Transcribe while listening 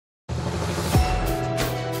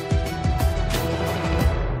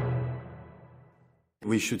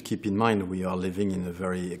We should keep in mind we are living in a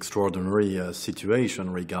very extraordinary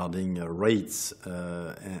situation regarding rates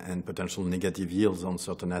and potential negative yields on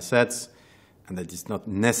certain assets, and that is not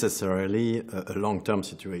necessarily a long-term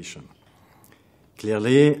situation.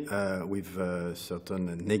 Clearly, with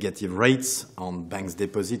certain negative rates on banks'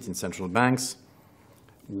 deposits in central banks,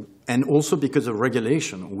 and also because of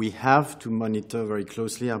regulation, we have to monitor very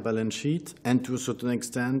closely our balance sheet, and to a certain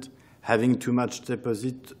extent, having too much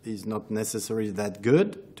deposit is not necessarily that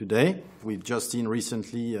good today. We've just seen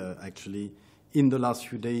recently, actually, in the last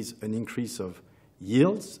few days, an increase of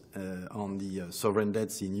yields on the sovereign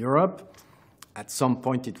debts in Europe. At some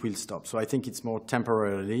point, it will stop. So I think it's more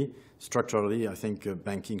temporarily. Structurally, I think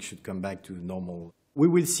banking should come back to normal. We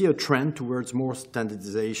will see a trend towards more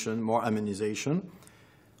standardization, more harmonization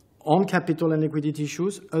on capital and liquidity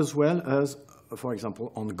issues, as well as, for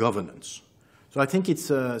example, on governance. So I think it's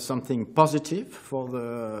something positive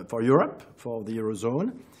for Europe, for the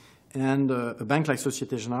Eurozone, and a bank like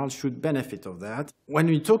Société Générale should benefit of that. When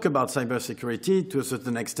we talk about cybersecurity, to a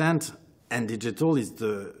certain extent, and digital is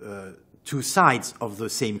the two sides of the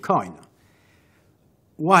same coin.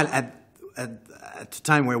 While at the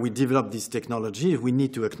time where we develop this technology, we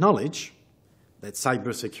need to acknowledge that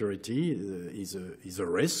cybersecurity is a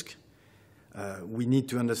risk. We need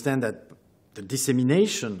to understand that the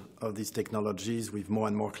dissemination of these technologies with more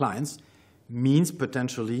and more clients means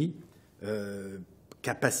potentially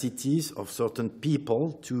capacities of certain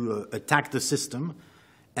people to attack the system.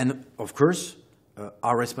 And of course,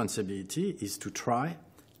 our responsibility is to try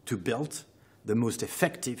to build the most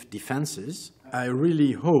effective defenses. I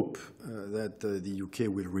really hope that the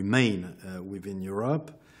UK will remain within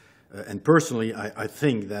Europe. And personally, I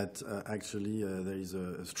think that actually there is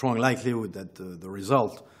a strong likelihood that the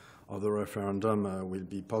result of the referendum will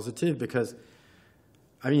be positive, because,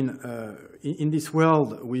 I mean, in this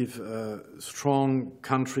world with strong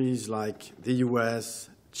countries like the US,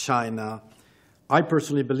 China, I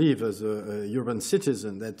personally believe as a European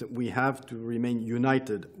citizen that we have to remain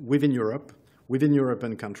united within Europe, within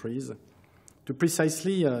European countries, to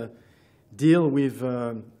precisely deal with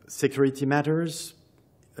security matters,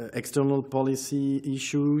 external policy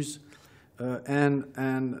issues, and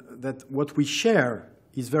that what we share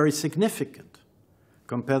is very significant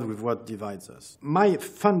compared with what divides us. My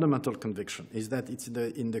fundamental conviction is that it's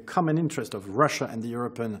in the common interest of Russia and the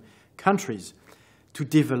European countries to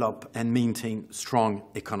develop and maintain strong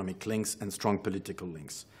economic links and strong political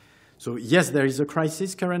links. So yes, there is a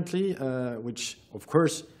crisis currently, which of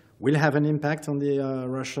course will have an impact on the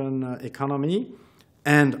Russian economy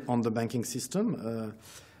and on the banking system.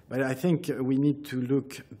 But I think we need to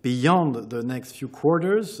look beyond the next few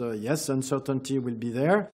quarters. Yes, uncertainty will be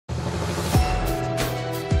there.